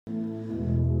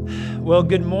Well,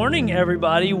 good morning,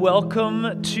 everybody.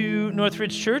 Welcome to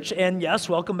Northridge Church, and yes,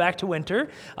 welcome back to winter.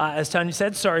 As Tanya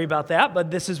said, sorry about that, but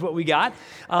this is what we got.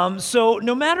 So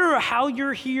no matter how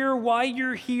you're here, why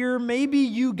you're here, maybe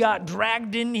you got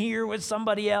dragged in here with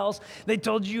somebody else. They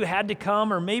told you had to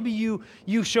come, or maybe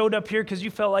you showed up here because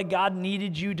you felt like God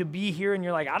needed you to be here, and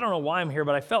you're like, I don't know why I'm here,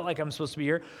 but I felt like I'm supposed to be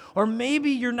here. Or maybe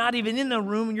you're not even in the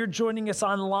room, and you're joining us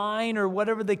online, or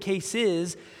whatever the case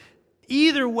is.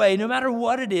 Either way, no matter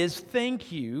what it is,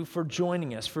 thank you for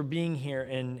joining us, for being here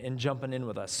and jumping in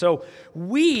with us. So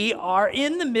we are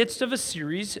in the midst of a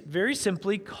series, very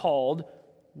simply called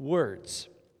Words.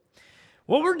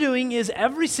 What we're doing is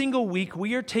every single week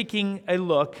we are taking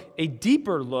a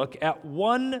deeper look at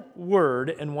one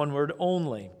word and one word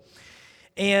only.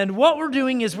 And what we're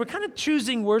doing is we're kind of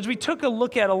choosing words. We took a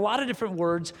look at a lot of different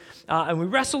words, and we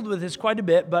wrestled with this quite a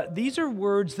bit, but these are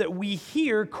words that we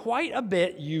hear quite a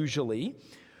bit usually,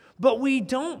 but we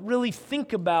don't really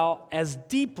think about as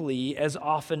deeply as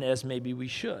often as maybe we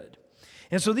should.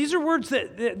 And so these are words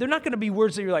that, they're not going to be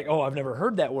words that you're like, oh, I've never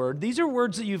heard that word. These are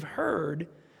words that you've heard,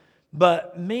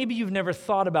 but maybe you've never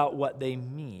thought about what they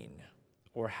mean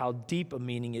or how deep a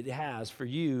meaning it has for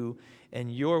you and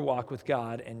your walk with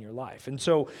God and your life. And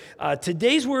so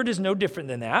today's word is no different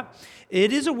than that.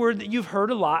 It is a word that you've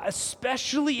heard a lot,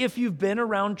 especially if you've been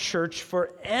around church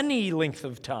for any length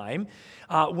of time.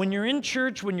 When you're in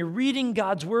church, when you're reading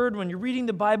God's word, when you're reading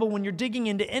the Bible, when you're digging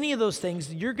into any of those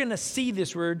things, you're going to see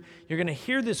this word, you're going to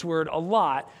hear this word a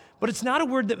lot, but it's not a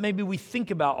word that maybe we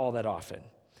think about all that often.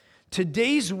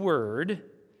 Today's word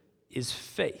is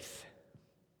faith.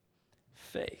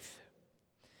 Faith.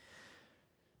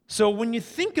 So when you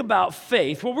think about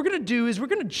faith, what we're going to do is we're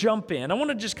going to jump in. I want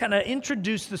to just kind of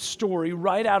introduce the story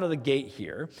right out of the gate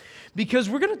here, because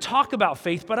we're going to talk about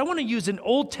faith, but I want to use an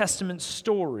Old Testament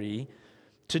story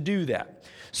to do that.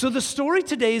 So the story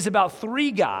today is about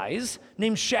three guys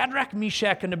named Shadrach,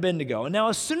 Meshach, and Abednego. And now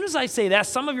as soon as I say that,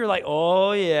 some of you are like,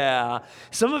 oh yeah.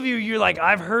 Some of you, you're like,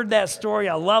 I've heard that story.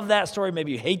 I love that story.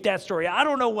 Maybe you hate that story. I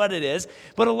don't know what it is.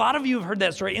 But a lot of you have heard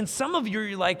that story. And some of you,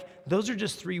 you're like, those are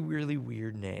just three really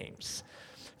weird names.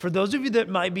 For those of you that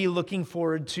might be looking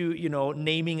forward to,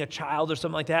 naming a child or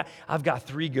something like that, I've got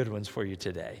three good ones for you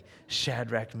today.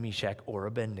 Shadrach, Meshach, or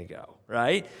Abednego,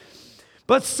 right?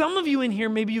 But some of you in here,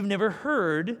 maybe you've never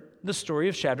heard the story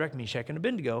of Shadrach, Meshach, and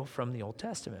Abednego from the Old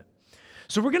Testament.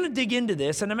 So we're going to dig into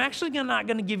this, and I'm actually not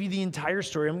going to give you the entire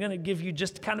story. I'm going to give you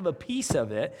just kind of a piece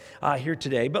of it here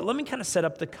today, but let me kind of set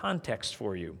up the context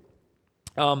for you.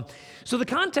 So the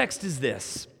context is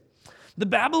this. The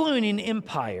Babylonian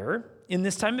Empire, in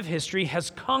this time of history, has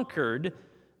conquered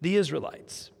the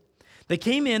Israelites. They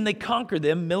came in, they conquered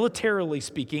them, militarily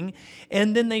speaking,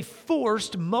 and then they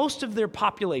forced most of their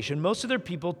population, most of their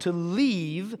people, to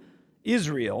leave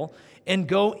Israel and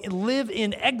go live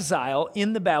in exile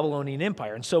in the Babylonian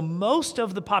Empire. And so most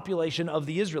of the population of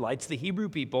the Israelites, the Hebrew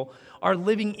people, are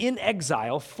living in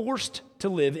exile, forced to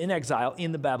live in exile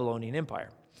in the Babylonian Empire.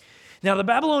 Now, the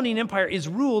Babylonian Empire is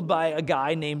ruled by a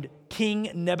guy named King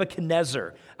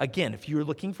Nebuchadnezzar. Again, if you're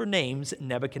looking for names,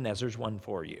 Nebuchadnezzar's one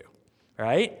for you,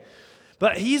 right?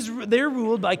 But they're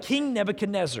ruled by King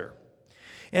Nebuchadnezzar.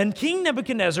 And King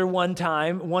Nebuchadnezzar,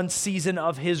 one season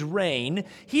of his reign,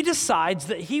 he decides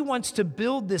that he wants to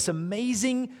build this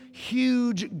amazing,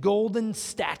 huge golden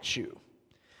statue.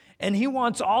 And he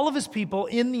wants all of his people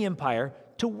in the empire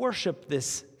to worship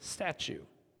this statue.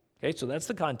 Okay, so that's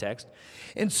the context.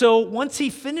 And so once he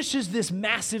finishes this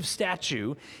massive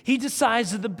statue, he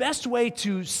decides that the best way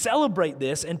to celebrate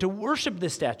this and to worship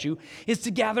this statue is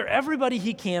to gather everybody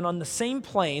he can on the same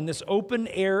plain, this open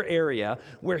air area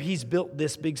where he's built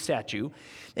this big statue.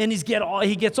 And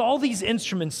he gets all these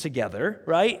instruments together,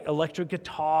 right? Electric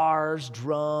guitars,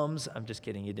 drums. I'm just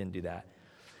kidding, he didn't do that.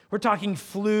 We're talking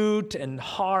flute and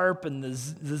harp and the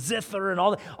zither and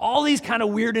all these kind of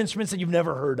weird instruments that you've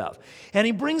never heard of. And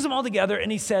he brings them all together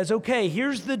and he says, okay,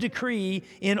 here's the decree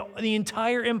in the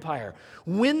entire empire.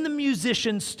 When the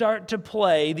musicians start to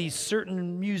play these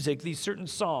certain music, these certain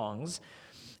songs,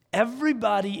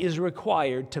 everybody is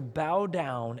required to bow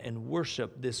down and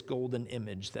worship this golden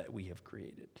image that we have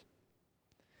created.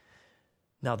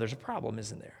 Now, there's a problem,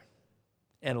 isn't there?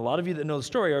 And a lot of you that know the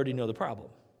story already know the problem.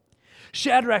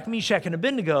 Shadrach, Meshach, and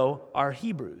Abednego are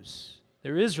Hebrews.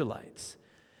 They're Israelites.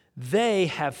 They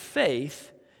have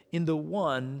faith in the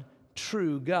one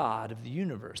true God of the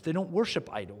universe. They don't worship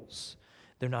idols.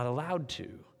 They're not allowed to.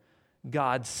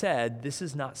 God said, this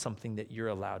is not something that you're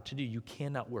allowed to do. You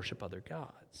cannot worship other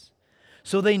gods.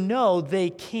 So they know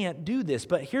they can't do this,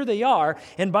 but here they are.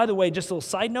 And by the way, just a little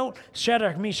side note,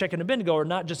 Shadrach, Meshach, and Abednego are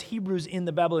not just Hebrews in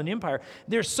the Babylonian Empire.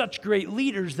 They're such great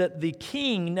leaders that the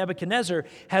king, Nebuchadnezzar,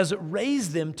 has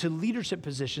raised them to leadership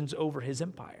positions over his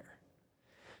empire.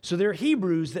 So they're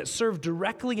Hebrews that serve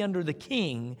directly under the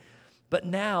king, but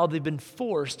now they've been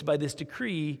forced by this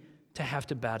decree to have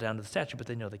to bow down to the statue, but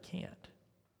they know they can't.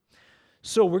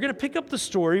 So we're going to pick up the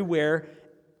story where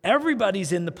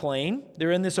everybody's in the plain.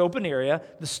 They're in this open area.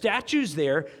 The statue's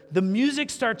there. The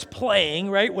music starts playing,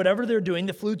 right? Whatever they're doing,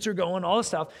 the flutes are going, all this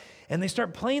stuff. And they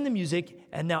start playing the music,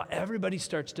 and now everybody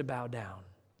starts to bow down.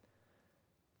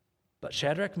 But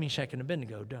Shadrach, Meshach, and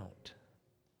Abednego don't.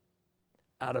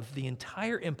 Out of the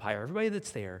entire empire, everybody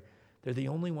that's there, they're the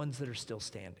only ones that are still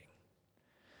standing.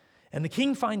 And the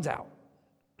king finds out.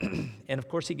 And of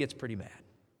course, he gets pretty mad.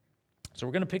 So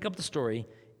we're going to pick up the story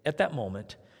at that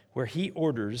moment where he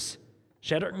orders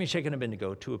Shadrach, Meshach, and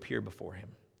Abednego to appear before him.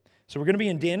 So we're going to be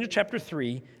in Daniel chapter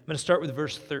 3. I'm going to start with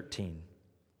verse 13.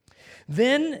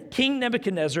 Then King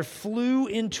Nebuchadnezzar flew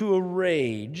into a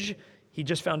rage. He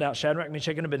just found out Shadrach,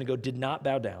 Meshach, and Abednego did not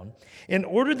bow down, and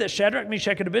ordered that Shadrach,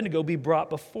 Meshach, and Abednego be brought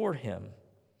before him.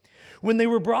 When they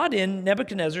were brought in,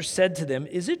 Nebuchadnezzar said to them,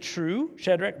 "Is it true,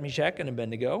 Shadrach, Meshach, and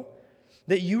Abednego,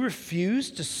 that you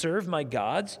refuse to serve my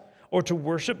gods or to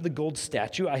worship the gold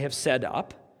statue I have set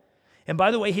up?" And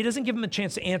by the way, he doesn't give him a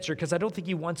chance to answer because I don't think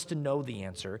he wants to know the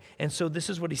answer. And so this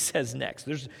is what he says next.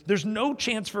 There's no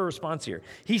chance for a response here.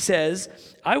 He says,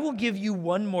 "I will give you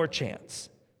one more chance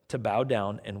to bow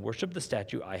down and worship the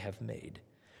statue I have made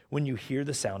when you hear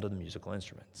the sound of the musical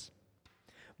instruments.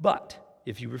 But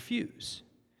if you refuse,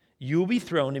 you will be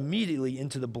thrown immediately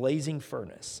into the blazing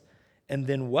furnace, and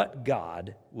then what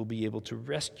God will be able to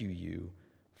rescue you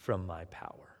from my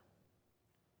power?"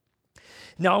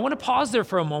 Now, I want to pause there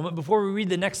for a moment before we read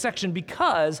the next section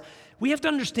because we have to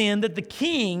understand that the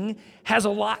king has a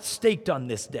lot staked on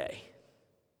this day,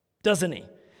 doesn't he?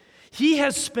 He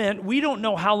has spent, we don't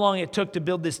know how long it took to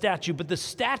build this statue, but the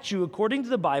statue, according to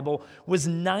the Bible, was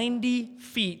 90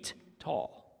 feet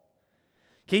tall.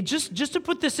 Okay, just to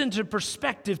put this into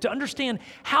perspective, to understand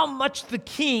how much the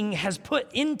king has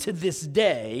put into this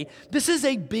day, this is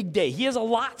a big day. He has a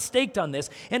lot staked on this,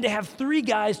 and to have three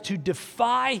guys to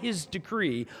defy his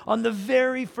decree on the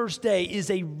very first day is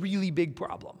a really big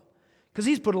problem, because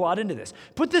he's put a lot into this.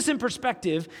 Put this in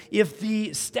perspective, if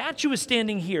the statue is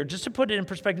standing here, just to put it in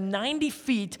perspective, 90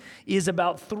 feet is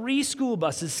about 3 school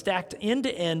buses stacked end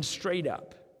to end straight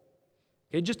up.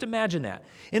 Okay, just imagine that.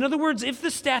 In other words, if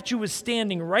the statue was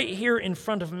standing right here in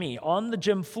front of me on the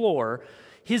gym floor,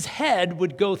 his head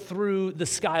would go through the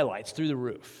skylights, through the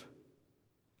roof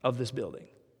of this building.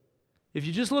 If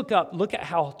you just look up, look at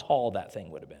how tall that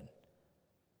thing would have been.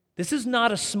 This is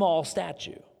not a small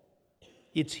statue.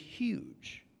 It's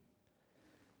huge.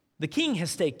 The king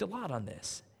has staked a lot on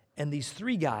this, and these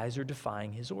 3 guys are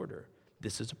defying his order.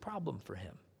 This is a problem for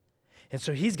him. And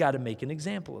so he's got to make an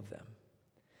example of them.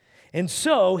 And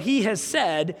so he has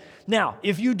said, now,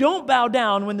 if you don't bow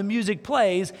down when the music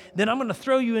plays, then I'm going to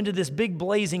throw you into this big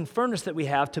blazing furnace that we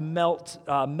have to melt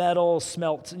metal,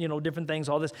 smelt, different things,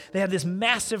 all this. They have this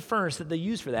massive furnace that they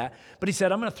use for that. But he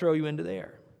said, I'm going to throw you into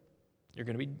there. You're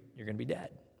going to be dead.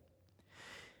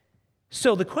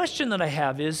 So the question that I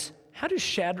have is, how do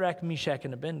Shadrach, Meshach,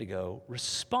 and Abednego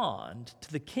respond to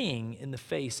the king in the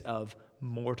face of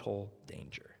mortal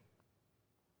danger?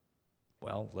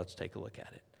 Well, let's take a look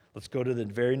at it. Let's go to the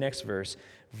very next verse.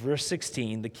 Verse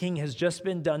 16, the king has just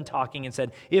been done talking and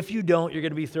said, if you don't, you're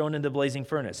going to be thrown into the blazing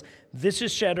furnace. This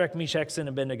is Shadrach, Meshach, and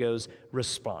Abednego's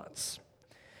response.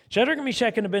 Shadrach,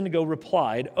 Meshach, and Abednego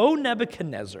replied, "O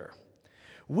Nebuchadnezzar,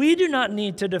 we do not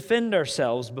need to defend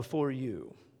ourselves before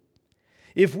you.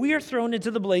 If we are thrown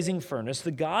into the blazing furnace,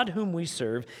 the God whom we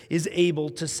serve is able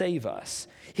to save us.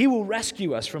 He will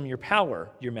rescue us from your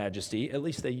power, your majesty." At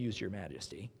least they use your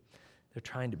majesty. They're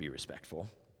trying to be respectful.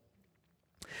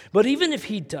 "But even if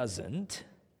he doesn't,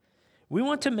 we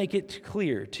want to make it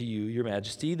clear to you, your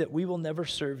majesty, that we will never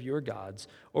serve your gods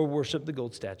or worship the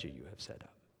gold statue you have set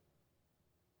up."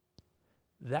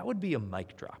 That would be a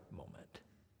mic drop moment.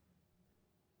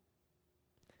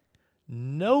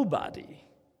 Nobody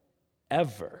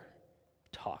ever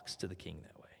talks to the king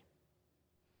that way.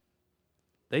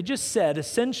 They just said,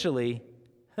 essentially,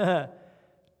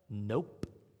 nope.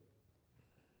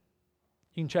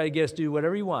 You can try to get us to do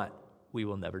whatever you want. We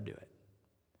will never do it.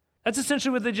 That's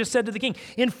essentially what they just said to the king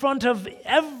in front of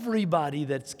everybody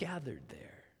that's gathered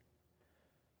there.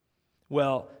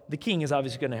 Well, the king is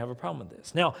obviously going to have a problem with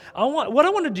this. Now, what I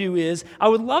want to do is, I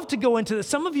would love to go into this.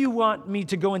 Some of you want me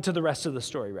to go into the rest of the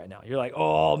story right now. You're like,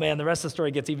 oh man, the rest of the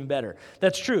story gets even better.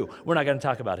 That's true. We're not going to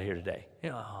talk about it here today.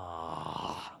 I'm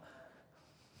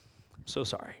so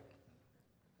sorry.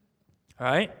 All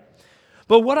right?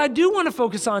 But what I do want to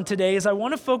focus on today is I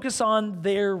want to focus on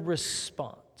their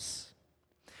response.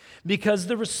 Because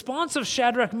the response of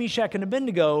Shadrach, Meshach, and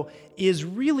Abednego is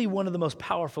really one of the most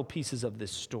powerful pieces of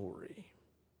this story.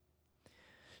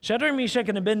 Shadrach, Meshach,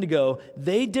 and Abednego,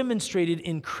 they demonstrated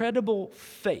incredible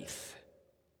faith.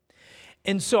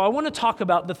 And so I want to talk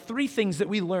about the three things that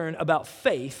we learn about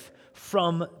faith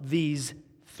from these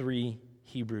three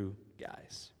Hebrew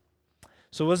guys.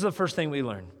 So what's the first thing we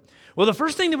learn? Well, the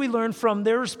first thing that we learn from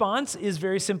their response is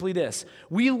very simply this.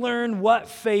 We learn what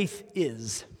faith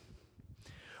is.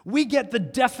 We get the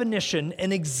definition,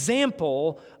 an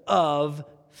example of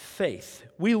faith.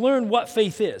 We learn what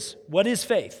faith is. What is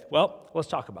faith? Well, let's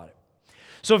talk about it.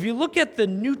 So if you look at the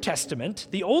New Testament,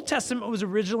 the Old Testament was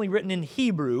originally written in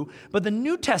Hebrew, but the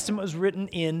New Testament was written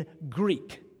in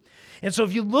Greek. And so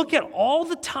if you look at all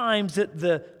the times that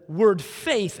the word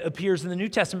faith appears in the New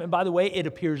Testament, and by the way, it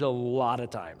appears a lot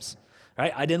of times.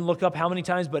 Right? I didn't look up how many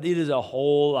times, but it is a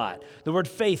whole lot. The word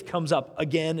faith comes up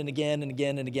again and again and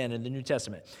again and again in the New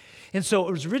Testament. And so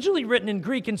it was originally written in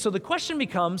Greek, and so the question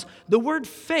becomes, the word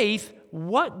faith,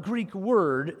 what Greek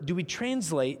word do we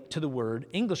translate to the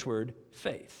English word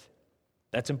faith?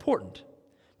 That's important,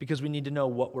 because we need to know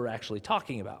what we're actually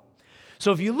talking about.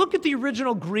 So if you look at the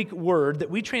original Greek word that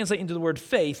we translate into the word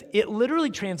faith, it literally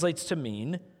translates to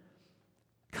mean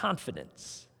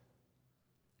confidence,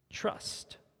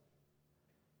 trust,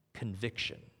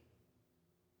 conviction.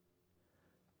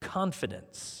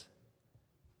 Confidence,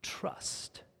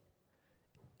 trust,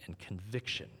 and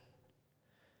conviction.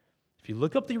 If you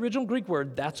look up the original Greek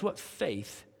word, that's what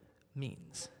faith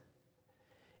means.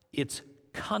 It's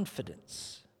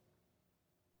confidence.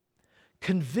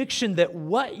 Conviction that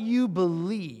what you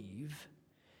believe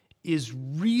is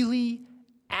really,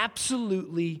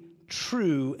 absolutely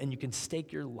true, and you can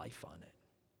stake your life on it.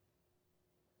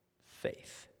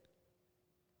 Faith.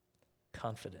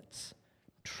 Confidence,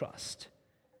 trust,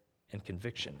 and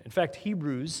conviction. In fact,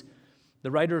 Hebrews,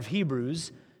 the writer of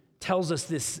Hebrews, tells us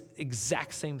this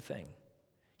exact same thing.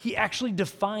 He actually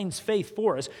defines faith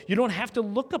for us. You don't have to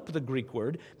look up the Greek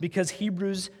word because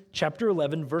Hebrews chapter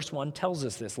 11, verse 1 tells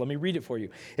us this. Let me read it for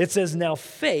you. It says, "Now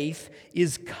faith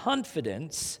is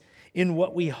confidence in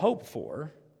what we hope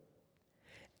for,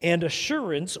 and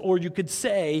assurance," or you could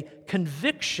say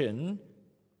conviction,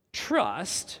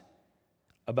 trust,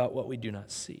 about what we do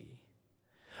not see,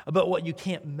 about what you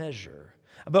can't measure,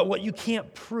 about what you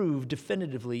can't prove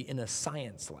definitively in a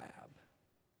science lab.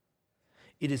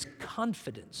 It is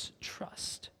confidence,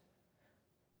 trust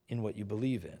in what you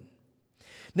believe in.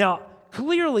 Now,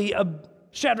 clearly,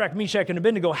 Shadrach, Meshach, and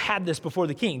Abednego had this before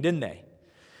the king, didn't they?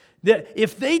 That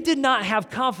if they did not have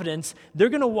confidence, they're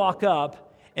going to walk up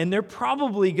and they're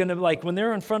probably going to, when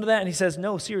they're in front of that, and he says,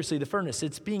 no, seriously, the furnace,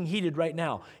 it's being heated right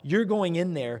now. You're going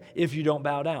in there if you don't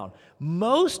bow down.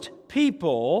 Most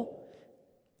people,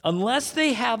 unless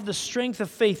they have the strength of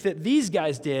faith that these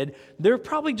guys did, they're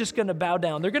probably just going to bow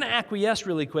down. They're going to acquiesce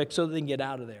really quick so they can get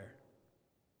out of there.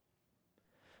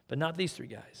 But not these three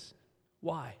guys.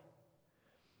 Why?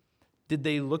 Did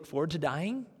they look forward to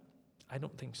dying? I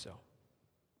don't think so.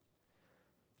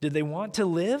 Did they want to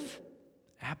live?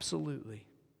 Absolutely.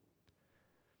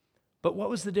 But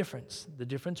what was the difference? The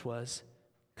difference was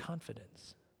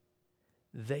confidence.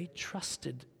 They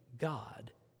trusted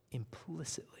God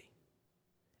implicitly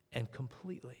and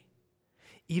completely,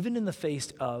 even in the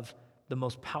face of the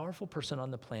most powerful person on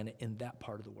the planet in that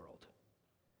part of the world.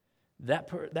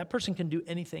 That person can do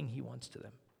anything he wants to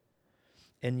them.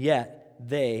 And yet,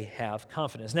 they have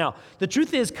confidence. Now, the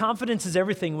truth is, confidence is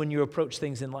everything when you approach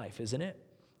things in life, isn't it?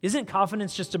 Isn't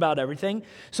confidence just about everything?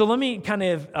 So let me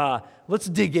let's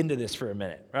dig into this for a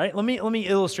minute, right? Let me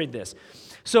illustrate this.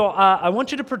 So I want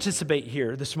you to participate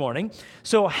here this morning.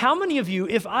 So how many of you,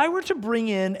 if I were to bring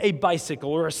in a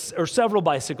bicycle or several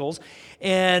bicycles,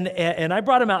 and I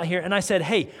brought them out here and I said,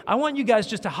 hey, I want you guys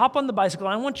just to hop on the bicycle.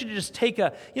 I want you to just take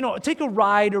a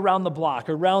ride around the block,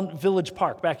 around Village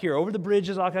Park back here, over the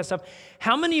bridges, all that kind of stuff.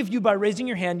 How many of you, by raising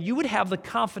your hand, you would have the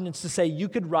confidence to say you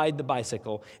could ride the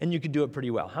bicycle and you could do it pretty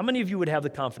well? How many of you would have the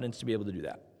confidence to be able to do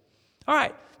that? All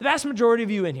right, the vast majority of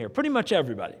you in here, pretty much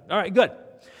everybody. All right, good.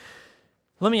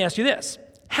 Let me ask you this.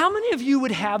 How many of you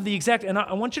would have the exact, and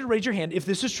I want you to raise your hand if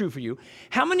this is true for you,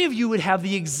 how many of you would have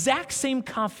the exact same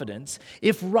confidence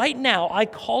if right now I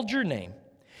called your name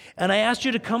And I asked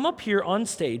you to come up here on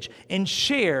stage and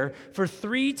share for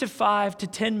 3 to 5 to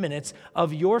 10 minutes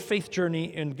of your faith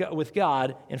journey with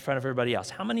God in front of everybody else.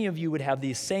 How many of you would have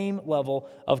the same level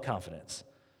of confidence?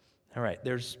 All right,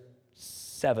 there's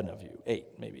 7 of you, 8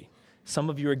 maybe.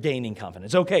 Some of you are gaining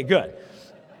confidence. Okay, good.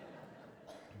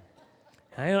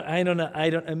 I don't know. I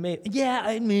don't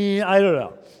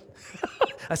know.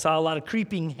 I saw a lot of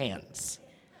creeping hands,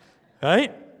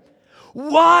 right?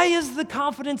 Why is the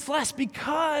confidence less?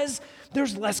 Because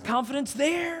there's less confidence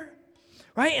there,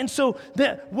 right? And so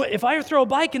if I throw a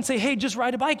bike and say, hey, just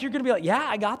ride a bike, you're going to be like, yeah,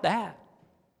 I got that.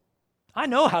 I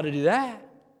know how to do that.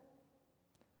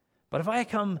 But if I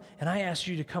come and I ask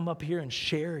you to come up here and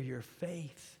share your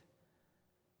faith,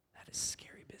 that is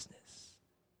scary business,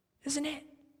 isn't it?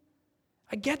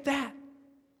 I get that.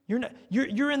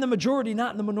 You're in the majority,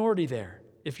 not in the minority there,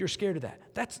 if you're scared of that.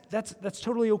 That's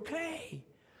totally okay.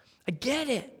 I get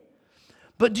it.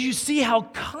 But do you see how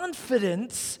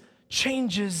confidence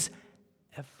changes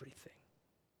everything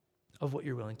of what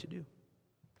you're willing to do?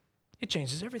 It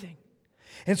changes everything.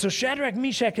 And so Shadrach,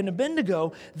 Meshach, and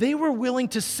Abednego, they were willing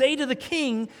to say to the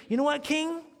king, you know what,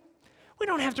 king? We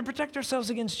don't have to protect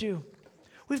ourselves against you.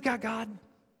 We've got God.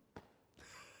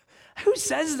 Who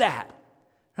says that?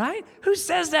 Right? Who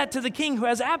says that to the king who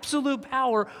has absolute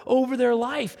power over their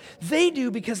life? They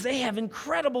do because they have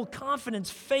incredible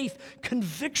confidence, faith,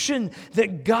 conviction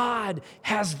that God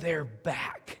has their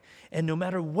back. And no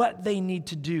matter what they need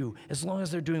to do, as long as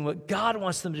they're doing what God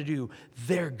wants them to do,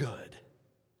 they're good.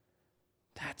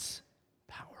 That's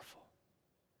powerful.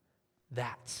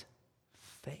 That's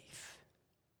faith.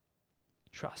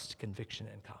 Trust, conviction,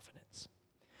 and confidence.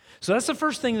 So that's the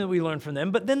first thing that we learn from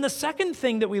them. But then the second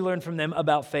thing that we learn from them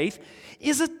about faith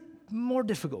is a more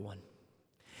difficult one.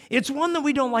 It's one that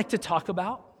we don't like to talk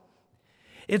about.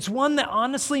 It's one that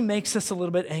honestly makes us a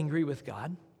little bit angry with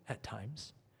God at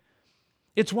times.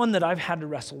 It's one that I've had to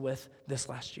wrestle with this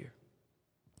last year.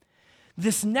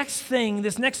 This next thing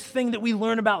that we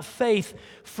learn about faith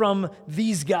from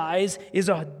these guys is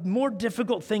a more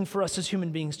difficult thing for us as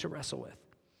human beings to wrestle with.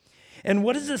 And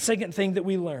what is the second thing that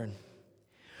we learn?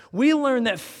 We learn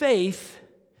that faith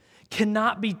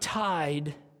cannot be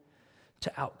tied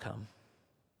to outcome.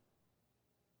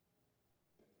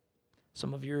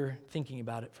 Some of you are thinking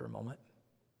about it for a moment.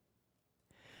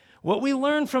 What we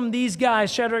learn from these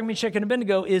guys, Shadrach, Meshach, and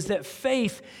Abednego, is that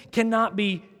faith cannot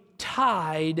be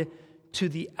tied to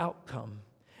the outcome.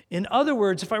 In other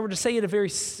words, if I were to say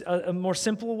it a more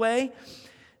simple way,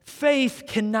 faith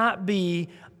cannot be,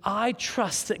 I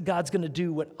trust that God's going to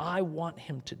do what I want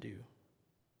him to do,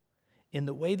 in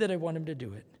the way that I want him to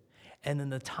do it, and in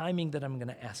the timing that I'm going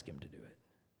to ask him to do it.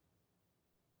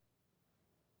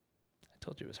 I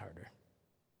told you it was harder.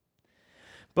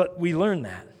 But we learn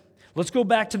that. Let's go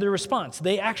back to their response.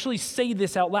 They actually say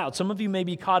this out loud. Some of you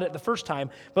maybe caught it the first time,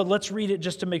 but let's read it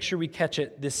just to make sure we catch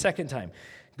it this second time.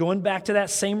 Going back to that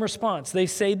same response, they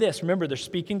say this. Remember, they're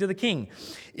speaking to the king.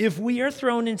 If we are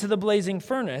thrown into the blazing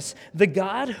furnace, the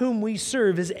God whom we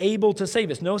serve is able to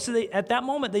save us. Notice at that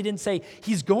moment, they didn't say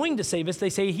he's going to save us. They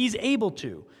say he's able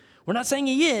to. We're not saying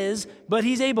he is, but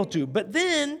he's able to. But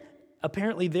then,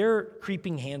 apparently, their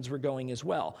creeping hands were going as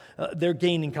well. They're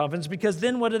gaining confidence because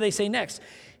then what do they say next?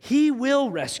 He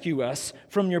will rescue us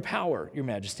from your power, your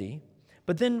majesty.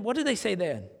 But then what do they say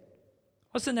then?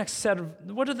 What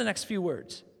are the next few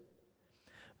words?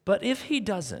 But if he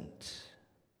doesn't,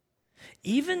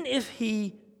 even if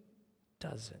he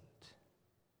doesn't,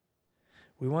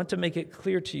 we want to make it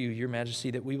clear to you, your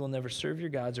majesty, that we will never serve your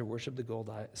gods or worship the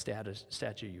gold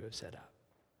statue you have set up.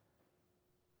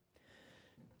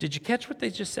 Did you catch what they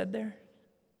just said there?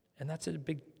 And that's a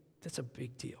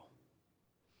big deal.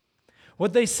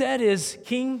 What they said is,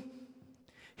 King,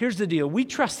 here's the deal. We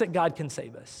trust that God can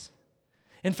save us.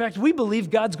 In fact, we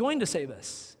believe God's going to save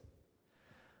us.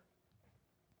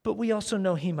 But we also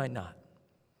know he might not.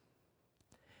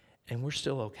 And we're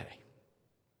still okay.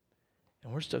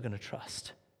 And we're still going to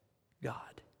trust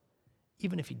God,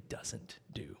 even if he doesn't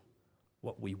do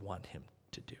what we want him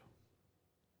to do.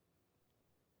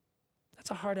 That's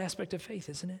a hard aspect of faith,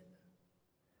 isn't it?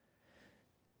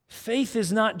 Faith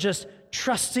is not just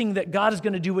trusting that God is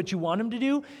going to do what you want him to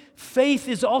do. Faith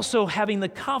is also having the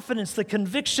confidence, the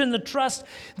conviction, the trust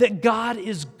that God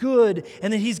is good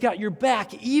and that he's got your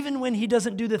back, even when he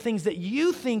doesn't do the things that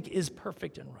you think is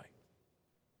perfect and right.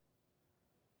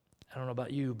 I don't know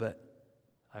about you, but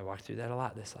I walked through that a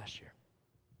lot this last year.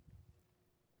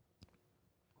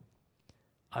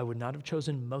 I would not have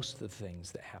chosen most of the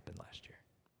things that happened last year.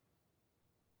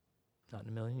 Not in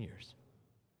a million years.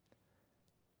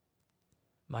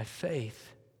 My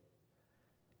faith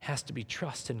has to be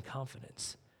trust and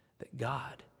confidence that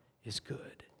God is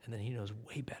good, and that he knows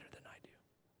way better than I do.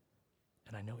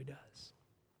 And I know he does.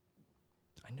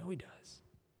 I know he does.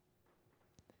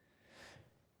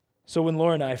 So when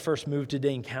Laura and I first moved to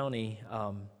Dane County,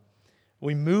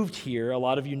 we moved here, a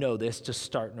lot of you know this, to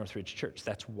start Northridge Church.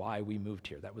 That's why we moved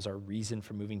here. That was our reason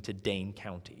for moving to Dane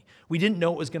County. We didn't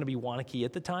know it was going to be Waunakee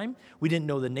at the time. We didn't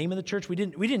know the name of the church. We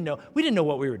didn't know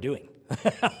what we were doing.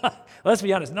 Let's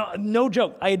be honest. No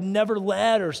joke. I had never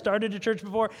led or started a church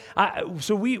before.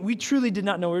 So we truly did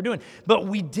not know what we were doing. But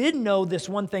we did know this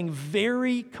one thing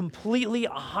very completely,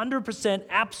 100%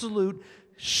 absolute,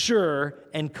 sure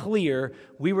and clear.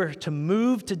 We were to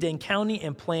move to Dane County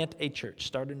and plant a church,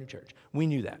 start a new church. We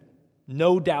knew that.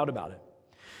 No doubt about it.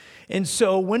 And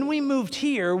so when we moved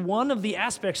here, one of the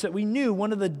aspects that we knew,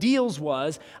 one of the deals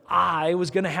was I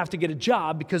was going to have to get a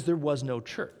job because there was no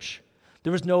church.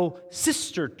 There was no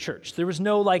sister church. There was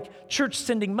no church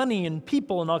sending money and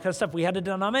people and all kind of stuff. We had a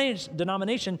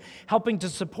denomination helping to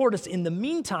support us in the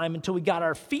meantime until we got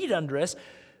our feet under us.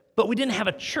 But we didn't have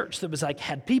a church that was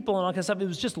had people and all kind of stuff. It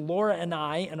was just Laura and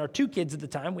I and our 2 kids at the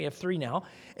time. We have 3 now.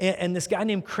 And this guy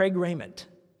named Craig Raymond.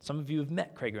 Some of you have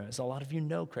met Craig Raymond. So a lot of you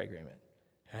know Craig Raymond,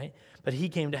 right? But he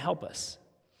came to help us.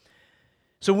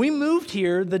 So we moved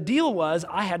here. The deal was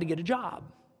I had to get a job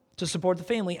to support the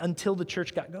family until the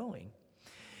church got going.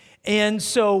 And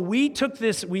so we took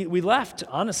this, we left,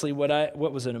 honestly, what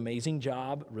was an amazing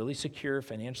job, really secure,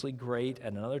 financially great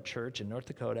at another church in North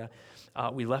Dakota.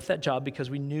 We left that job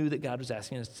because we knew that God was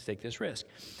asking us to take this risk.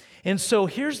 And so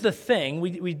here's the thing.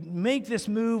 We make this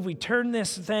move. We turn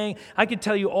this thing. I could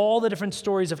tell you all the different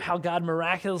stories of how God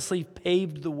miraculously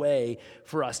paved the way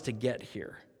for us to get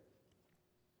here.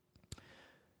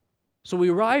 So we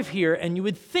arrive here, and you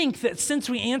would think that since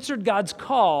we answered God's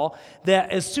call,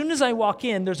 that as soon as I walk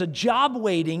in, there's a job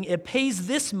waiting, it pays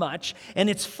this much, and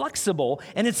it's flexible,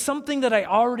 and it's something that I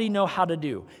already know how to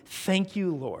do. Thank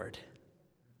you, Lord.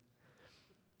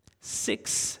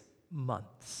 6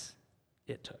 months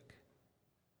it took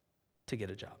to get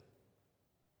a job.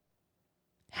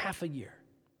 Half a year.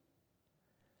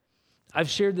 I've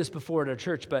shared this before at our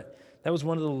church, but that was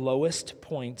one of the lowest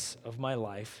points of my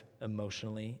life,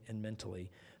 emotionally and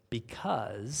mentally,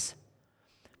 because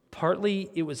partly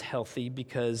it was healthy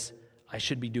because I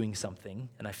should be doing something,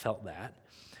 and I felt that,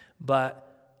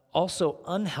 but also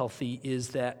unhealthy is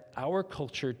that our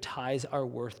culture ties our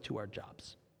worth to our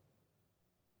jobs.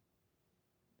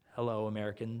 Hello,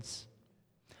 Americans.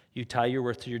 You tie your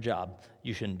worth to your job.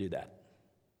 You shouldn't do that.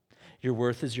 Your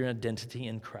worth is your identity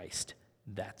in Christ.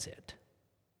 That's it.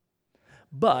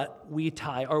 But we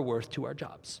tie our worth to our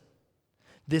jobs.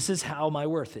 This is how my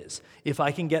worth is. If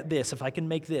I can get this, if I can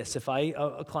make this, if I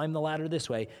climb the ladder this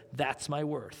way, that's my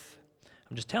worth.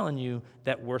 I'm just telling you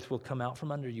that worth will come out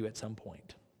from under you at some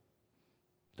point.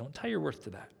 Don't tie your worth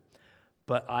to that.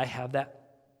 But I have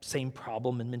that same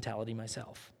problem and mentality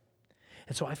myself.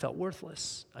 And so I felt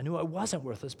worthless. I knew I wasn't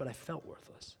worthless, but I felt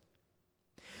worthless.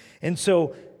 And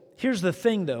so here's the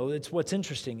thing, though. It's what's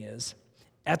interesting is,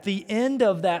 at the end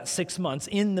of that 6 months,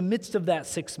 in the midst of that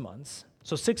 6 months,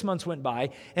 so 6 months went by.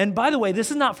 And by the way,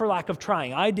 this is not for lack of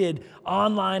trying. I did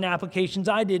online applications.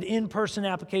 I did in-person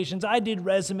applications. I did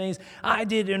resumes. I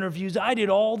did interviews. I did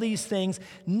all these things.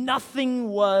 Nothing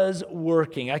was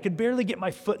working. I could barely get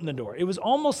my foot in the door. It was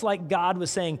almost like God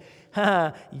was saying,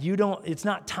 it's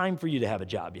not time for you to have a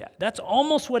job yet. That's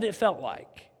almost what it felt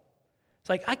like. It's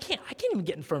like, I can't even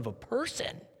get in front of a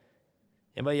person.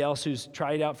 Anybody else who's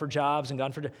tried out for jobs and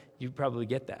gone for jobs, you probably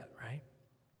get that, right?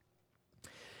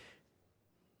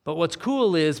 But what's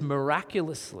cool is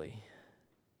miraculously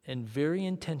and very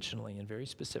intentionally and very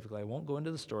specifically, I won't go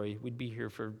into the story, we'd be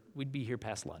here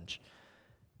past lunch.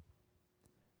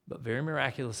 But very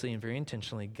miraculously and very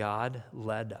intentionally, God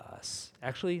led us,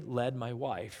 actually led my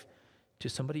wife to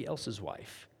somebody else's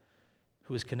wife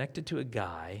who was connected to a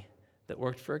guy that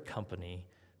worked for a company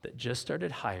that just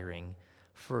started hiring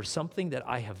for something that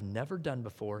I have never done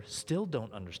before, still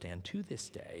don't understand to this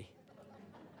day.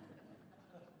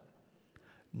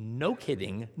 No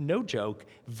kidding, no joke,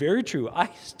 very true. I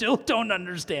still don't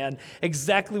understand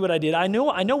exactly what I did. I know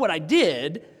what I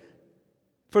did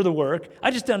for the work.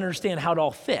 I just don't understand how it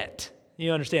all fit.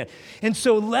 You understand? And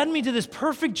so it led me to this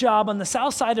perfect job on the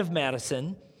south side of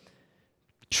Madison.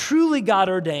 Truly God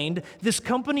ordained. This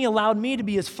company allowed me to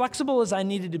be as flexible as I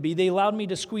needed to be. They allowed me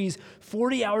to squeeze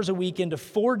 40 hours a week into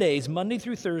 4 days, Monday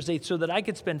through Thursday, so that I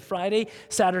could spend Friday,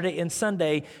 Saturday, and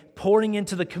Sunday pouring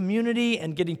into the community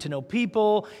and getting to know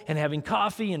people and having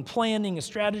coffee and planning and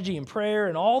strategy and prayer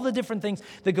and all the different things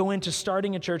that go into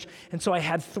starting a church. And so I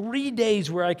had 3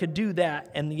 days where I could do that,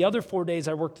 and the other 4 days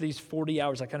I worked these 40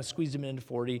 hours. I kind of squeezed them into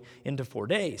 4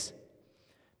 days.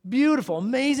 Beautiful,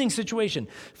 amazing situation.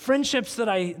 Friendships that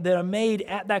I made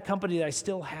at that company that I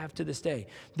still have to this day.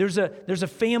 There's a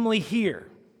family here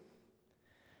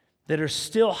that are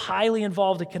still highly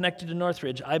involved and connected to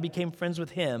Northridge. I became friends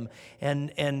with him,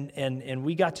 and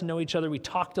we got to know each other. We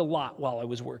talked a lot while I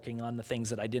was working on the things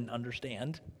that I didn't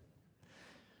understand.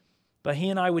 But he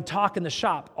and I would talk in the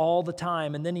shop all the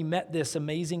time, and then he met this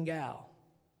amazing gal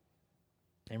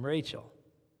named Rachel.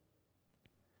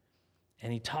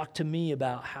 And he talked to me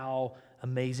about how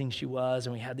amazing she was,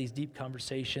 and we had these deep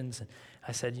conversations. And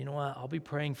I said, you know what, I'll be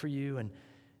praying for you. And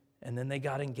then they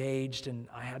got engaged, and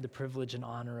I had the privilege and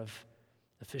honor of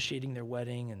officiating their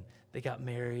wedding, and they got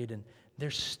married, and they're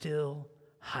still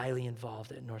highly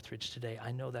involved at Northridge today.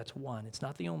 I know that's one. It's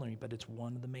not the only, but it's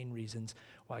one of the main reasons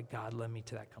why God led me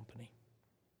to that company.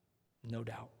 No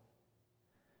doubt.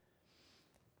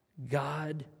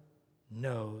 God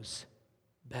knows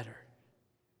better.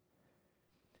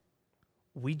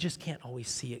 We just can't always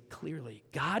see it clearly.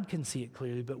 God can see it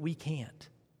clearly, but we can't.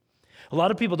 A lot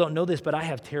of people don't know this, but I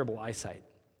have terrible eyesight.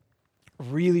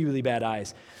 Really, really bad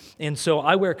eyes. And so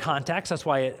I wear contacts. That's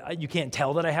why you can't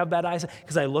tell that I have bad eyes,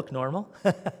 because I look normal.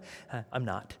 I'm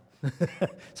not.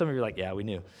 Some of you are like, yeah, we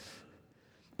knew.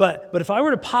 But if I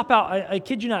were to pop out, I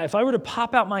kid you not, if I were to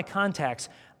pop out my contacts,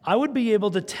 I would be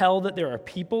able to tell that there are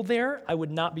people there. I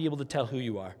would not be able to tell who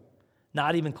you are.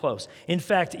 Not even close. In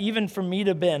fact, even from me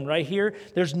to Ben right here,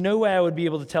 there's no way I would be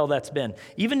able to tell that's Ben.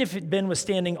 Even if Ben was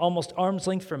standing almost arm's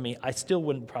length from me, I still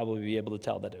wouldn't probably be able to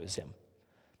tell that it was him.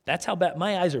 That's how bad.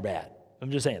 My eyes are bad. I'm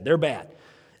just saying, they're bad.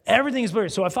 Everything is blurry.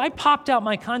 So if I popped out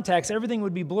my contacts, everything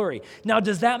would be blurry. Now,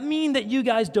 does that mean that you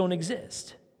guys don't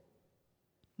exist?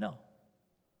 No.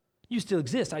 You still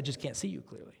exist. I just can't see you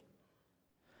clearly.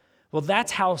 Well,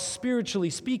 that's how,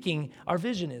 spiritually speaking, our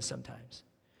vision is sometimes.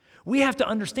 We have to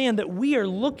understand that we are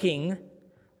looking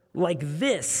like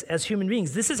this as human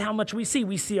beings. This is how much we see.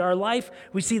 We see our life.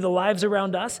 We see the lives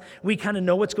around us. We kind of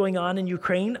know what's going on in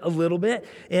Ukraine a little bit,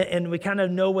 and we kind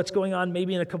of know what's going on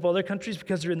maybe in a couple other countries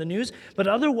because they're in the news. But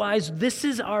otherwise, this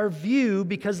is our view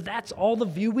because that's all the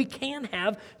view we can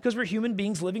have because we're human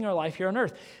beings living our life here on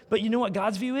earth. But you know what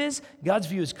God's view is? God's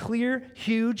view is clear,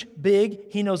 huge,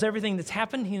 big. He knows everything that's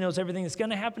happened. He knows everything that's going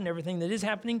to happen, everything that is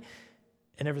happening,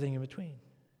 and everything in between.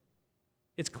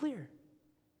 It's clear.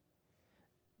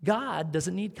 God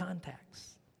doesn't need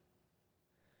contacts.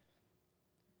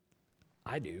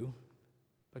 I do,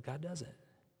 but God doesn't.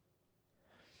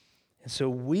 And so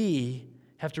we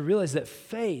have to realize that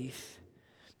faith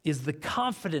is the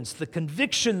confidence, the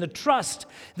conviction, the trust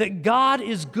that God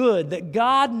is good, that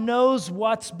God knows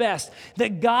what's best,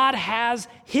 that God has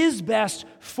His best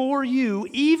for you,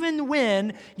 even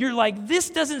when you're like, this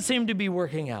doesn't seem to be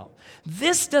working out.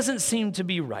 This doesn't seem to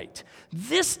be right.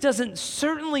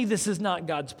 Certainly this is not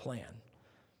God's plan.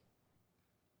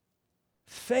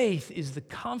 Faith is the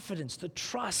confidence, the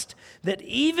trust that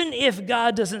even if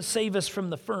God doesn't save us from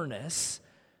the furnace,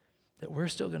 that we're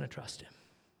still going to trust Him.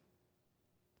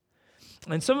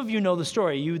 And some of you know the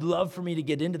story. You'd love for me to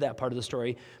get into that part of the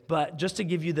story, but just to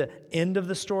give you the end of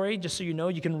the story, just so you know,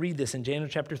 you can read this in Daniel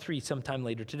chapter 3 sometime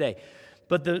later today.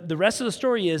 But the rest of the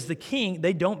story is the king,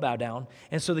 they don't bow down,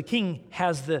 and so the king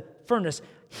has the furnace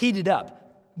heated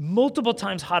up, multiple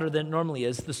times hotter than it normally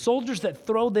is. The soldiers that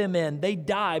throw them in, they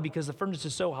die because the furnace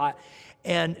is so hot.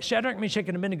 And Shadrach, Meshach,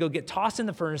 and Abednego get tossed in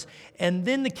the furnace, and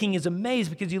then the king is amazed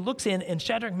because he looks in, and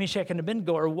Shadrach, Meshach, and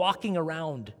Abednego are walking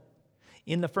around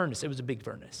in the furnace. It was a big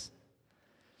furnace.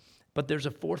 But there's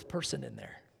a fourth person in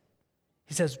there.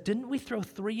 He says, didn't we throw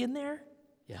 3 in there?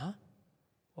 Yeah.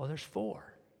 Well, there's 4.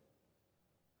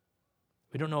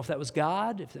 We don't know if that was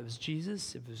God, if that was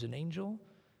Jesus, if it was an angel.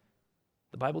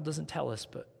 The Bible doesn't tell us,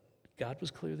 but God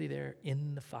was clearly there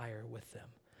in the fire with them.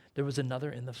 There was another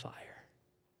in the fire.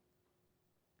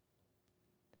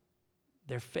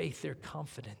 Their faith, their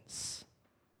confidence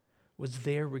was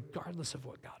there regardless of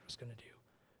what God was going to do.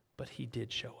 But He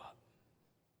did show up.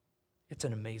 It's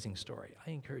an amazing story. I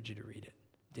encourage you to read it.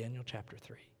 Daniel chapter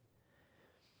 3.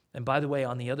 And by the way,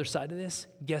 on the other side of this,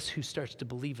 guess who starts to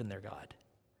believe in their God?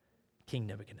 King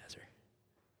Nebuchadnezzar.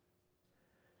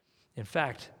 In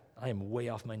fact, I am way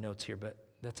off my notes here, but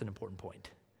that's an important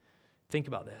point. Think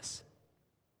about this.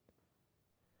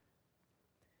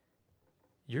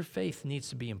 Your faith needs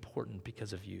to be important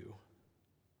because of you.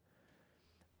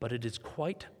 But it is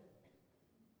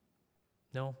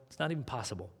no, it's not even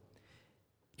possible.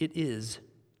 It is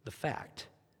the fact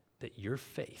that your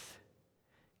faith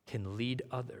can lead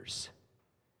others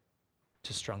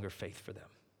to stronger faith for them.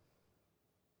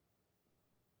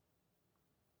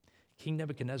 King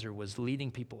Nebuchadnezzar was leading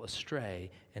people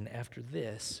astray, and after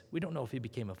this, we don't know if he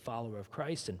became a follower of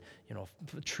Christ and,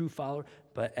 a true follower,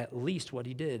 but at least what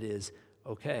he did is,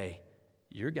 okay,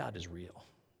 your God is real.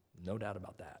 No doubt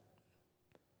about that.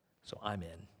 So I'm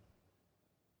in.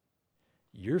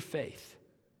 Your faith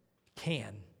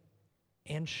can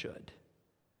and should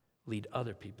lead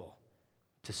other people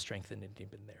to strengthen and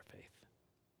deepen their faith.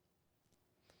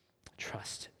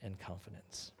 Trust and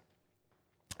confidence.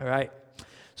 All right.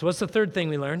 So what's the third thing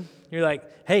we learn? You're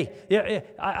like, hey,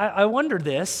 I wondered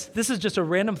this. This is just a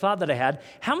random thought that I had.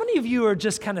 How many of you are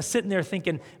just kind of sitting there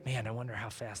thinking, man, I wonder how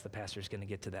fast the pastor's going to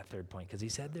get to that third point because he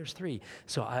said there's 3.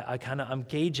 So I'm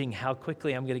gauging how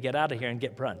quickly I'm going to get out of here and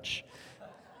get brunch.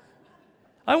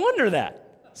 I wonder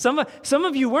that. Some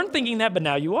of you weren't thinking that, but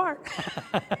now you are,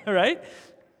 right?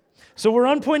 So we're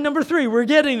on point number 3. We're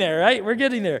getting there, right? We're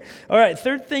getting there. All right,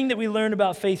 third thing that we learn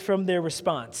about faith from their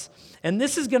response. And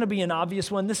this is going to be an obvious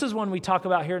one. This is one we talk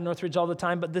about here at Northridge all the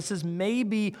time, but this is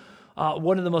maybe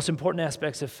one of the most important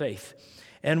aspects of faith.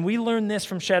 And we learn this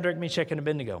from Shadrach, Meshach, and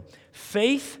Abednego.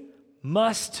 Faith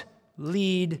must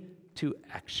lead to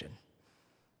action.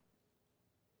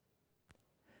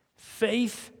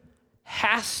 Faith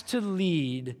has to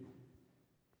lead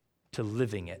to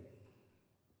living it,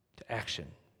 to action,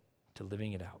 to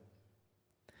living it out.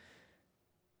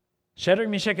 Shadrach,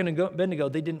 Meshach, and Abednego,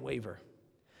 they didn't waver.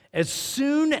 As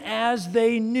soon as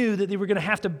they knew that they were going to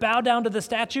have to bow down to the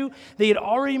statue, they had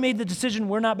already made the decision,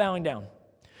 we're not bowing down.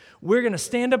 We're going to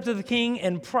stand up to the king,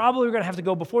 and probably we're going to have to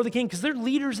go before the king because they're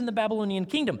leaders in the Babylonian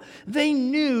kingdom. They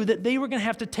knew that they were going to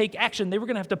have to take action. They were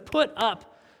going to have to put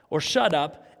up or shut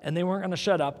up, and they weren't going to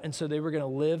shut up, and so they were going to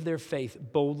live their faith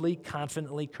boldly,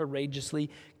 confidently, courageously,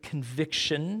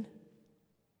 conviction,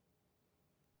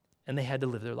 and they had to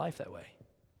live their life that way.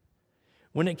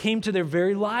 When it came to their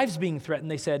very lives being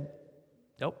threatened, they said,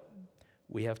 nope,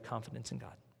 we have confidence in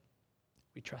God.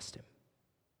 We trust him.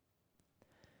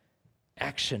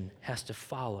 Action has to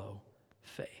follow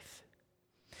faith.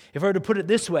 If I were to put it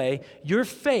this way, your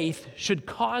faith should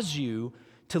cause you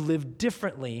to live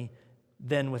differently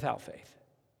than without faith.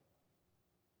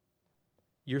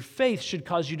 Your faith should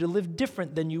cause you to live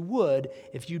different than you would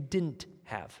if you didn't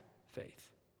have faith.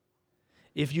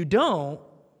 If you don't,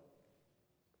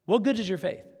 what good is your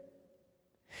faith?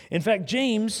 In fact,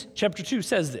 James chapter 2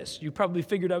 says this. You probably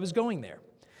figured I was going there.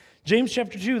 James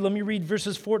chapter 2, let me read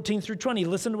verses 14 through 20.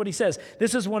 Listen to what he says.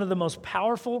 This is one of the most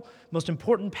powerful, most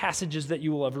important passages that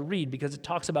you will ever read because it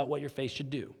talks about what your faith should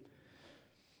do.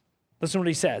 Listen to what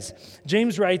he says.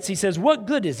 James writes, he says, what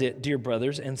good is it, dear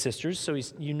brothers and sisters? So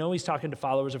he's talking to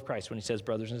followers of Christ when he says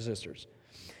brothers and sisters.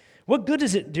 What good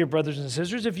is it, dear brothers and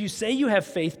sisters, if you say you have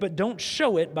faith but don't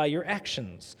show it by your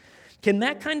actions? Can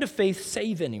that kind of faith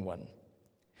save anyone?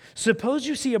 Suppose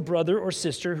you see a brother or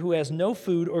sister who has no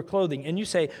food or clothing, and you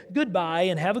say, goodbye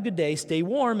and have a good day, stay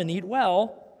warm and eat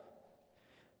well,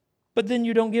 but then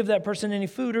you don't give that person any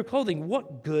food or clothing.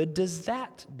 What good does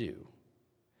that do?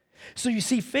 So you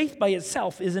see, faith by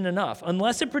itself isn't enough.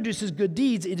 Unless it produces good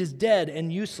deeds, it is dead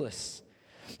and useless.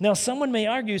 Now, someone may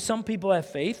argue some people have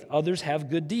faith, others have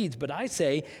good deeds. But I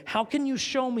say, how can you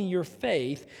show me your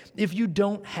faith if you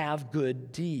don't have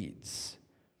good deeds?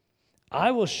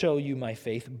 I will show you my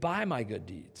faith by my good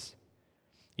deeds.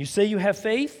 You say you have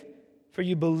faith, for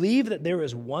you believe that there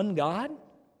is one God?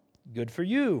 Good for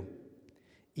you.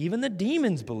 Even the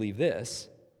demons believe this,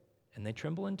 and they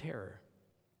tremble in terror.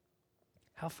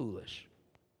 How foolish.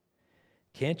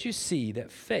 Can't you see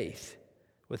that faith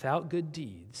without good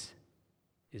deeds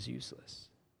is useless?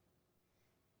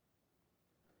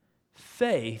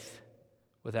 Faith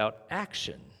without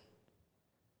action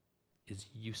is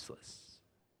useless.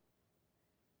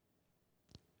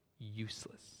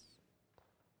 Useless.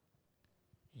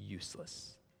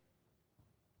 Useless.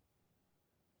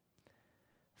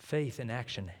 Faith and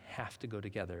action have to go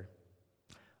together.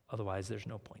 Otherwise, there's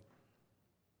no point.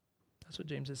 That's what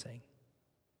James is saying.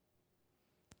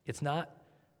 It's not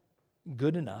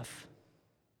good enough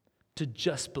to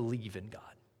just believe in God.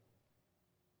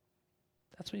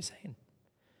 That's what he's saying.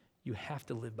 You have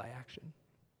to live by action.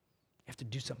 You have to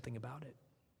do something about it.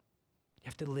 You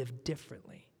have to live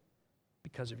differently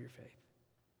because of your faith.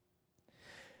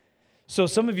 So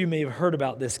some of you may have heard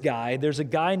about this guy. There's a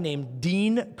guy named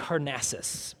Dean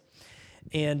Karnazes.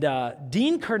 And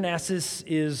Dean Karnazes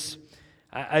is,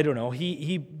 I don't know,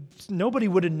 nobody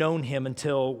would have known him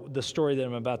until the story that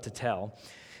I'm about to tell.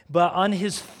 But on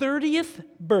his 30th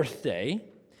birthday,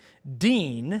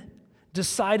 Dean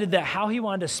decided that how he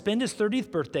wanted to spend his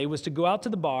 30th birthday was to go out to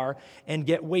the bar and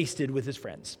get wasted with his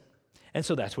friends. And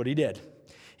so that's what he did.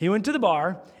 He went to the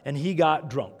bar and he got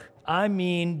drunk. I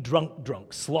mean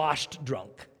drunk, sloshed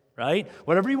drunk, right?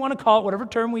 Whatever you want to call it, whatever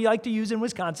term we like to use in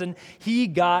Wisconsin, he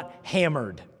got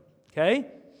hammered, okay?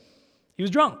 He was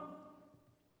drunk,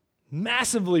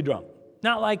 massively drunk,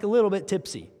 not like a little bit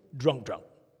tipsy, drunk.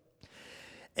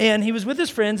 And he was with his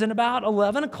friends, and about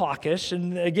 11 o'clock-ish,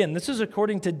 and again, this is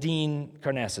according to Dean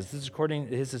Karnazes.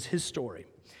 This is his story.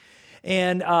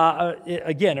 And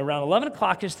again, around 11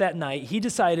 o'clock-ish that night, he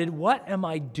decided, what am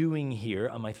I doing here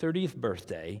on my 30th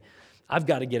birthday? I've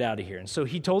got to get out of here. And so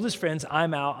he told his friends,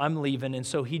 I'm out, I'm leaving, and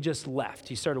so he just left.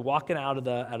 He started walking out of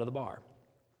the bar.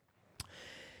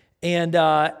 And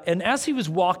as he was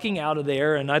walking out of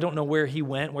there, and I don't know where he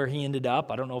went, where he ended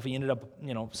up. I don't know if he ended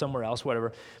up, somewhere else,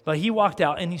 whatever. But he walked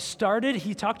out, and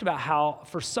he talked about how,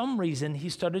 for some reason, he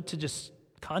started to just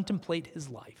contemplate his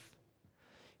life.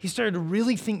 He started to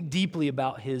really think deeply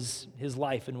about his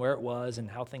life and where it was and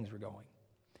how things were going.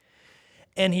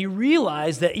 And he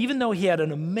realized that even though he had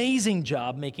an amazing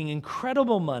job, making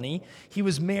incredible money, he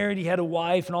was married, he had a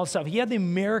wife and all this stuff, he had the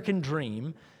American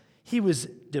dream, he was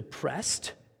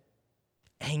depressed,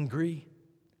 angry,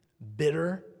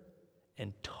 bitter,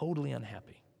 and totally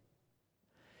unhappy.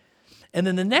 And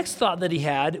then the next thought that he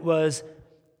had was,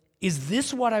 is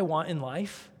this what I want in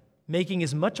life? Making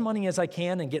as much money as I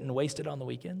can and getting wasted on the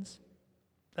weekends?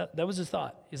 That was his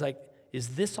thought. He's like,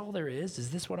 is this all there is?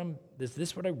 Is this what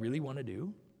I really want to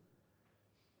do?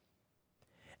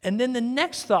 And then the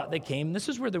next thought that came, this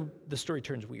is where the story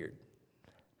turns weird.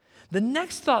 The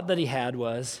next thought that he had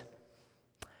was,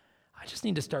 I just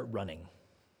need to start running.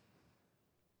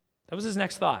 That was his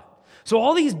next thought. So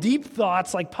all these deep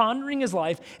thoughts, like pondering his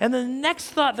life, and the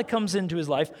next thought that comes into his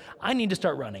life, I need to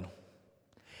start running.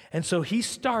 And so he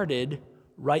started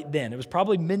right then. It was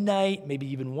probably midnight,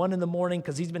 maybe even 1 a.m,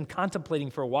 because he's been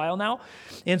contemplating for a while now.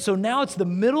 And so now it's the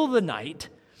middle of the night,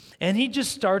 and he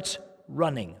just starts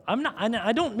running.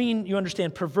 I don't mean, you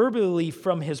understand, proverbially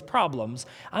from his problems.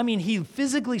 I mean, he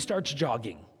physically starts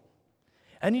jogging.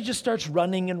 And he just starts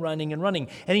running and running and running.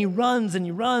 And he runs and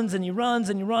he runs and he runs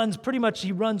and he runs. Pretty much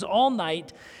he runs all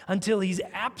night until he's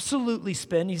absolutely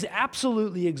spent. He's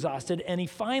absolutely exhausted. And he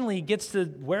finally gets to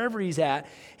wherever he's at.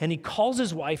 And he calls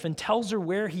his wife and tells her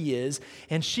where he is.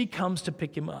 And she comes to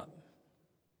pick him up.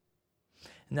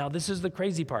 Now this is the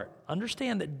crazy part.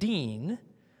 Understand that Dean,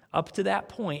 up to that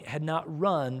point, had not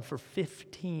run for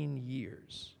 15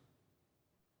 years.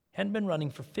 Hadn't been running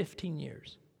for 15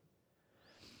 years.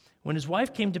 When his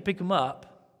wife came to pick him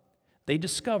up, they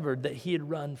discovered that he had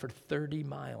run for 30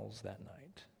 miles that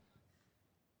night.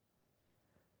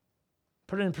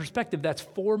 Put it in perspective, that's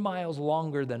 4 miles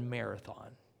longer than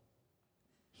marathon.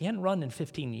 He hadn't run in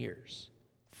 15 years.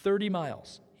 30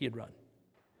 miles he had run.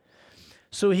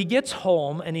 So he gets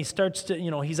home and he starts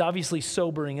to, he's obviously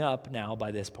sobering up now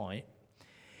by this point.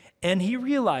 And he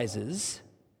realizes,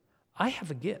 I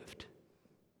have a gift.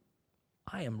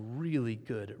 I am really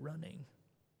good at running.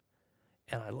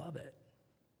 And I love it.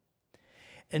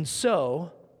 And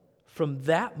so, from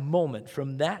that moment,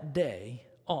 from that day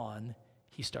on,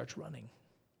 he starts running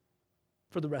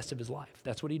for the rest of his life.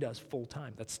 That's what he does full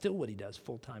time. That's still what he does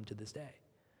full time to this day.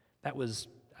 That was,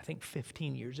 I think,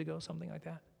 15 years ago, something like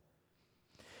that.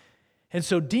 And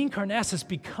so Dean Karnazes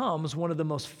becomes one of the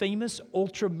most famous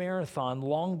ultra-marathon,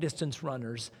 long-distance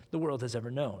runners the world has ever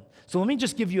known. So let me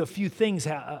just give you a few things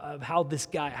of how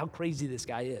crazy this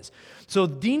guy is. So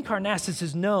Dean Karnazes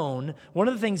is known, one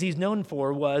of the things he's known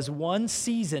for was one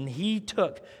season he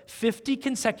took 50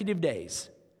 consecutive days,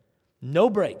 no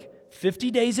break, 50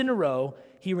 days in a row.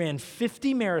 He ran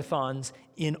 50 marathons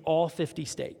in all 50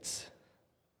 states.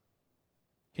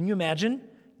 Can you imagine?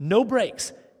 No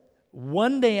breaks.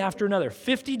 One day after another,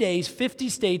 50 days, 50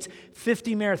 states,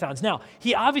 50 marathons. Now,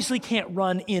 he obviously can't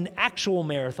run in actual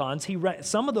marathons.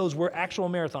 Some of those were actual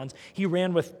marathons. He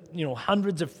ran with,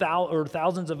 hundreds of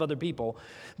thousands of other people.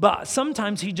 But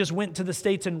sometimes he just went to the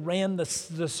states and ran the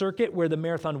circuit where the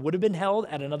marathon would have been held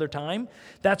at another time.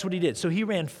 That's what he did. So he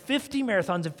ran 50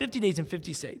 marathons in 50 days in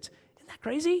 50 states. Isn't that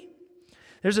crazy?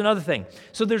 There's another thing.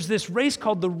 So there's this race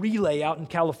called the Relay out in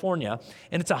California,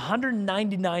 and it's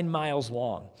 199 miles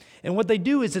long. And what they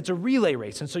do is it's a relay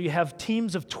race. And so you have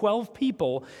teams of 12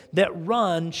 people that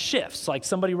run shifts. Like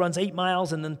somebody runs 8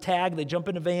 miles and then tag, they jump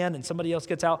in a van and somebody else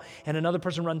gets out, and another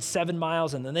person runs 7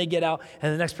 miles and then they get out,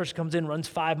 and the next person comes in, runs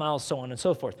 5 miles, so on and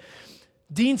so forth.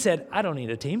 Dean said, I don't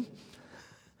need a team.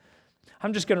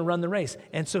 I'm just going to run the race.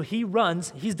 And so he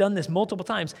runs, he's done this multiple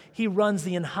times, he runs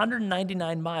the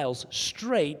 199 miles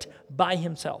straight by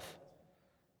himself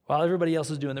while everybody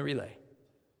else is doing the relay.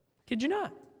 Kid you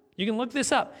not. You can look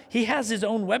this up. He has his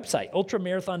own website,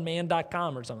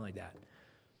 ultramarathonman.com or something like that.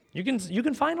 You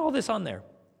can find all this on there.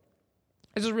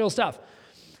 This is real stuff.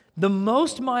 The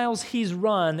most miles he's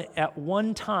run at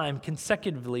one time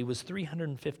consecutively was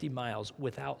 350 miles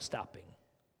without stopping.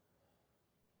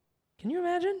 Can you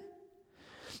imagine?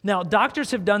 Now, doctors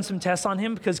have done some tests on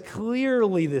him because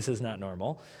clearly this is not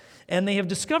normal. And they have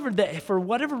discovered that for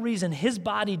whatever reason, his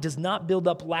body does not build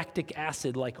up lactic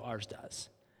acid like ours does.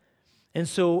 And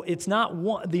so it's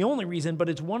not the only reason, but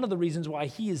it's one of the reasons why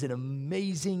he is an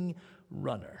amazing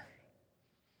runner.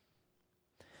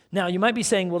 Now, you might be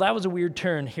saying, well, that was a weird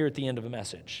turn here at the end of a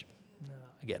message. No,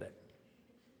 I get it.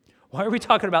 Why are we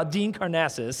talking about Dean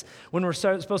Karnazes when we're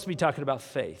supposed to be talking about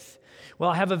faith? Well,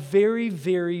 I have a very,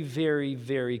 very, very,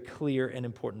 very clear and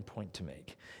important point to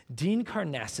make. Dean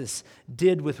Karnazes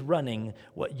did with running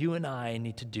what you and I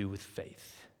need to do with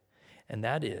faith. And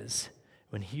that is,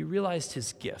 when he realized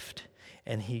his gift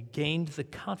and he gained the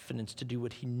confidence to do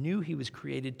what he knew he was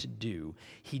created to do,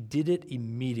 he did it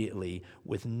immediately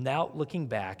without looking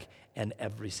back and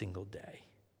every single day.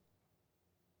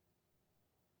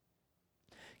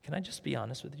 Can I just be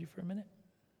honest with you for a minute?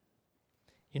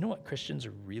 You know what Christians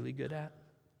are really good at?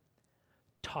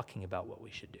 Talking about what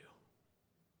we should do.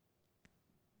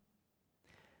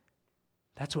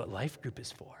 That's what life group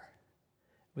is for.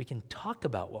 We can talk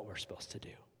about what we're supposed to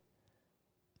do.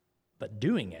 But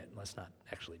doing it, let's not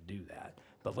actually do that,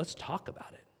 but let's talk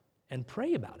about it and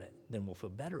pray about it. Then we'll feel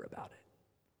better about it.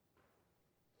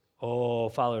 Oh,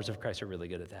 followers of Christ are really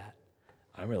good at that.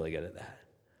 I'm really good at that.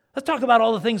 Let's talk about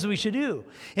all the things that we should do.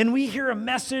 And we hear a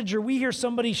message or we hear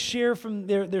somebody share from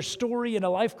their story in a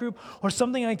life group or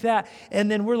something like that, and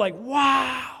then we're like,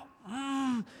 wow,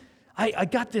 I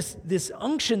got this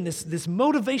unction, this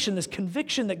motivation, this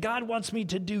conviction that God wants me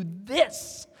to do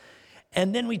this.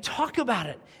 And then we talk about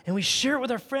it and we share it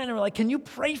with our friend and we're like, can you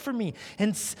pray for me?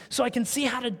 And so I can see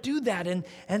how to do that. And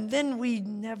then we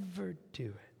never do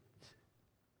it.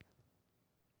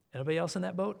 Anybody else in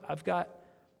that boat?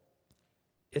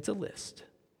 It's a list.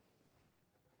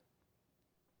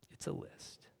 It's a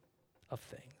list of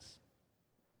things.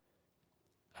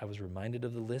 I was reminded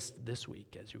of the list this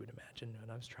week, as you would imagine, when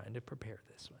I was trying to prepare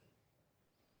this one.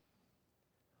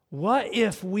 What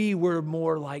if we were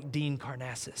more like Dean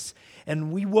Karnazes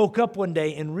and we woke up one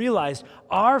day and realized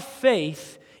our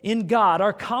faith in God,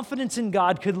 our confidence in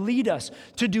God could lead us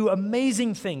to do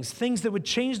amazing things that would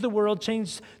change the world,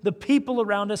 change the people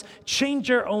around us, change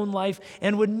our own life,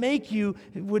 and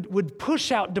would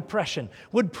push out depression,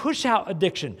 would push out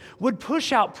addiction, would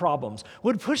push out problems,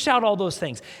 would push out all those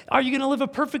things. Are you going to live a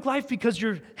perfect life because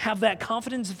you have that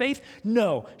confidence and faith?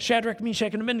 No. Shadrach,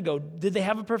 Meshach, and Abednego, did they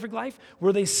have a perfect life?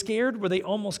 Were they scared? Were they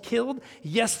almost killed?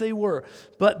 Yes, they were.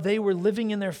 But they were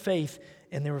living in their faith,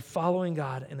 and they were following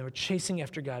God, and they were chasing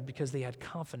after God because they had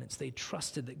confidence. They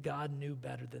trusted that God knew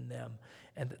better than them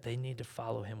and that they need to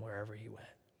follow him wherever he went.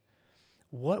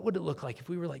 What would it look like if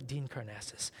we were like Dean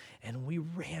Karnazes and we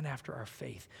ran after our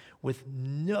faith with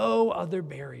no other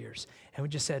barriers and we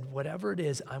just said, whatever it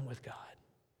is, I'm with God?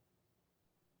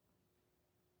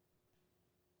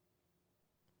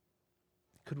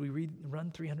 Could we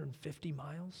run 350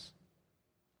 miles?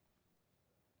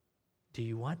 Do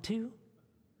you want to?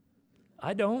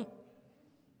 I don't.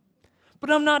 But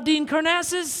I'm not Dean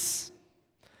Karnazes.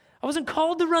 I wasn't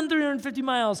called to run 350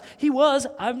 miles. He was.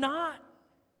 I'm not.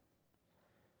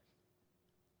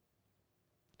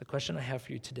 The question I have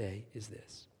for you today is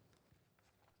this.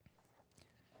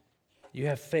 You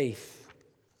have faith.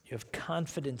 You have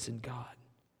confidence in God.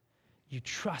 You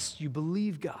trust. You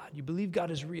believe God. You believe God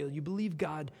is real. You believe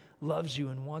God loves you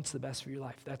and wants the best for your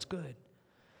life. That's good.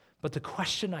 But the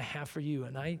question I have for you,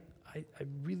 and I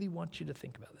really want you to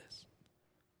think about this.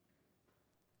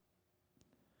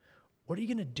 What are you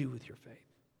going to do with your faith?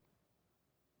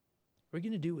 What are you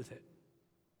going to do with it?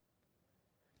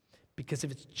 Because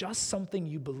if it's just something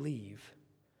you believe,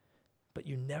 but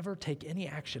you never take any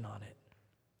action on it,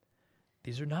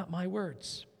 these are not my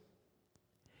words.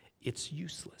 It's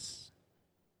useless.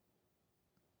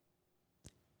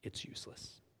 It's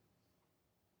useless.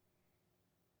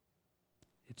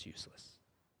 It's useless.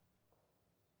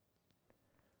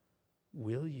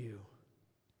 Will you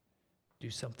do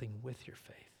something with your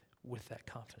faith, with that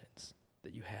confidence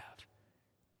that you have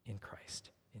in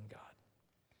Christ, in God?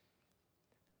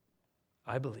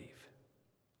 I believe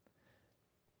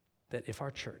that if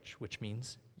our church, which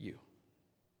means you,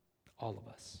 all of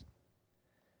us,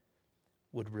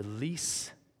 would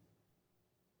release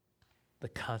the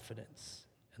confidence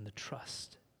and the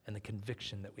trust and the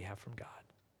conviction that we have from God,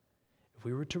 if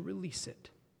we were to release it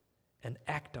and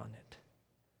act on it,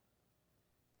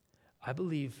 I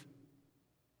believe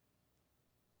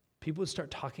people would start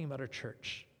talking about our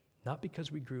church, not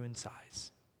because we grew in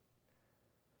size,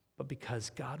 but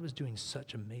because God was doing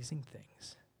such amazing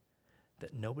things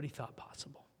that nobody thought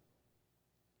possible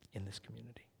in this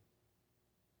community.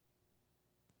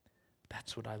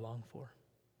 That's what I long for.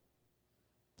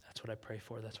 That's what I pray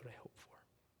for. That's what I hope for.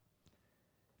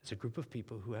 It's a group of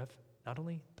people who have not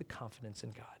only the confidence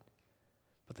in God,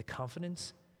 but the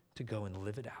confidence to go and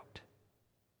live it out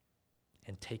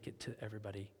and take it to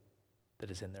everybody that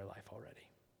is in their life already.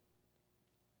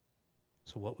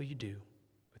 So what will you do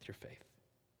with your faith?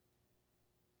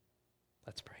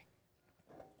 Let's pray.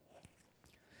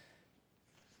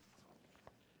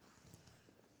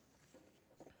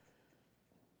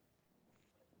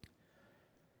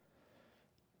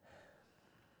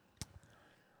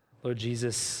 Lord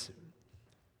Jesus,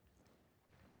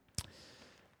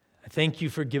 I thank you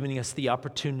for giving us the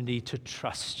opportunity to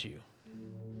trust you,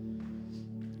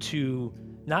 to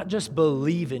not just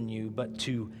believe in you, but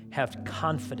to have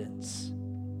confidence,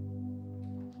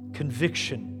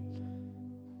 conviction,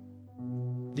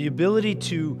 the ability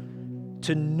to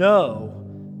know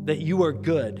that you are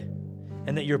good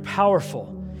and that you're powerful,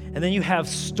 and then you have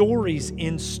stories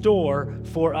in store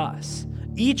for us,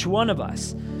 each one of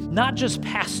us. Not just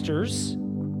pastors,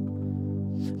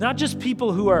 not just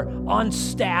people who are on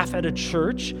staff at a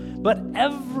church, but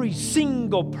every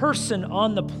single person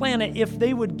on the planet, if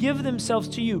they would give themselves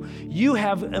to you, you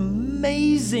have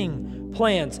amazing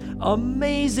plans,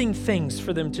 amazing things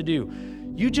for them to do.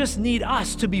 You just need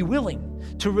us to be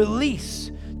willing to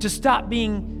release, to stop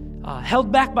being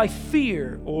held back by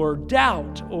fear or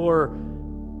doubt or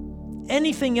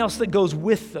anything else that goes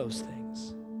with those things.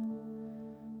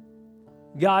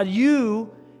 God, you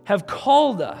have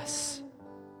called us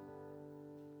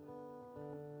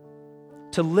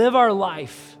to live our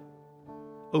life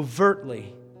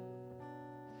overtly,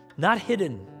 not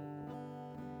hidden.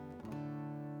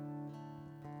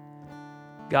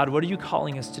 God, what are you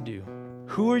calling us to do?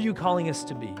 Who are you calling us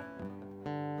to be?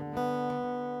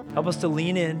 Help us to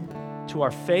lean in to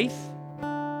our faith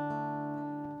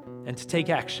and to take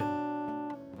action.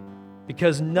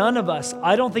 Because none of us,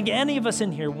 I don't think any of us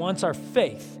in here wants our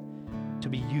faith to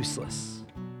be useless.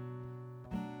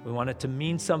 We want it to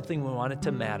mean something. We want it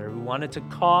to matter. We want it to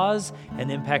cause and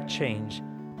impact change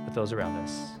with those around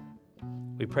us.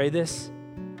 We pray this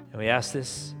and we ask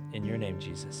this in your name,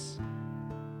 Jesus.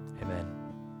 Amen.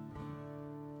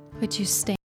 Would you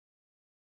stand?